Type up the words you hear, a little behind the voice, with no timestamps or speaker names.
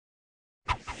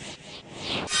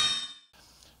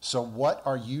So what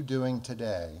are you doing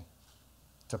today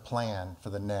to plan for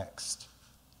the next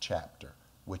chapter,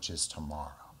 which is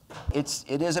tomorrow? It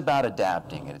is about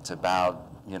adapting. It's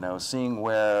about, seeing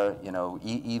where,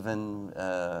 even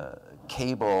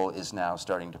cable is now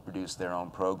starting to produce their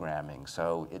own programming.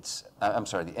 So I'm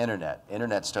sorry, the internet.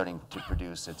 Internet's starting to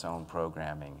produce its own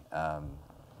programming.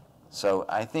 So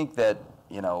I think that,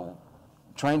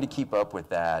 trying to keep up with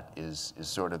that is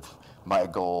sort of my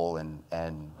goal,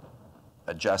 and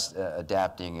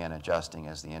adapting and adjusting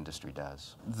as the industry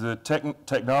does. The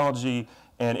technology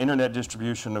and internet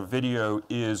distribution of video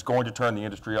is going to turn the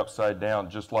industry upside down,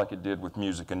 just like it did with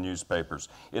music and newspapers.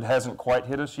 It hasn't quite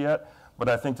hit us yet, but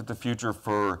I think that the future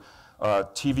for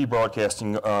TV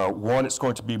broadcasting, one, it's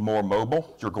going to be more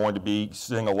mobile. You're going to be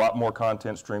seeing a lot more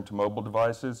content streamed to mobile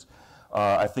devices.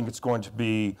 I think it's going to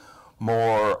be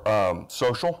more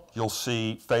social. You'll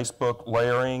see Facebook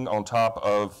layering on top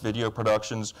of video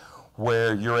productions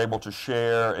where you're able to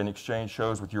share and exchange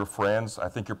shows with your friends. I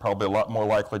think you're probably a lot more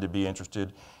likely to be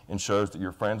interested in shows that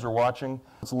your friends are watching.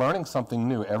 It's learning something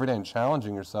new every day and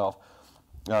challenging yourself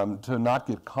to not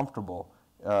get comfortable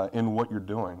in what you're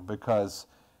doing, because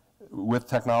with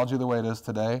technology the way it is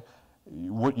today,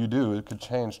 what you do, it could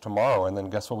change tomorrow, and then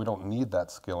guess what? We don't need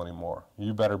that skill anymore.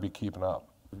 You better be keeping up.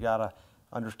 We've got to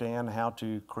understand how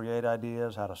to create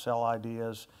ideas, how to sell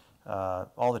ideas.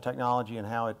 All the technology and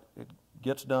how it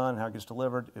gets done, how it gets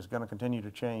delivered is going to continue to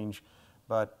change,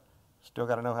 but still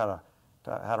got to know how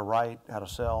to write, how to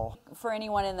sell. For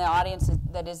anyone in the audience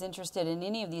that is interested in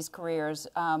any of these careers,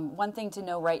 one thing to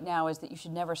know right now is that you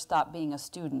should never stop being a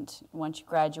student. Once you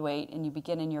graduate and you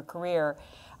begin in your career,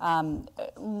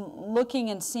 looking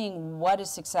and seeing what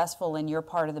is successful in your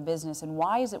part of the business and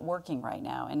why is it working right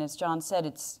now. And as John said,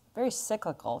 it's very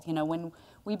cyclical. When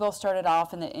we both started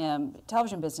off in the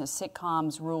television business,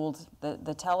 sitcoms ruled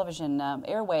the television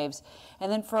airwaves,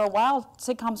 and then for a while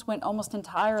sitcoms went almost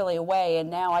entirely away, and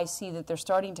now I see that they're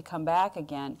starting to come back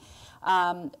again.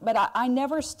 But I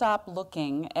never stop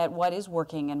looking at what is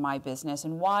working in my business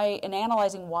and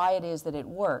analyzing why it is that it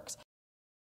works.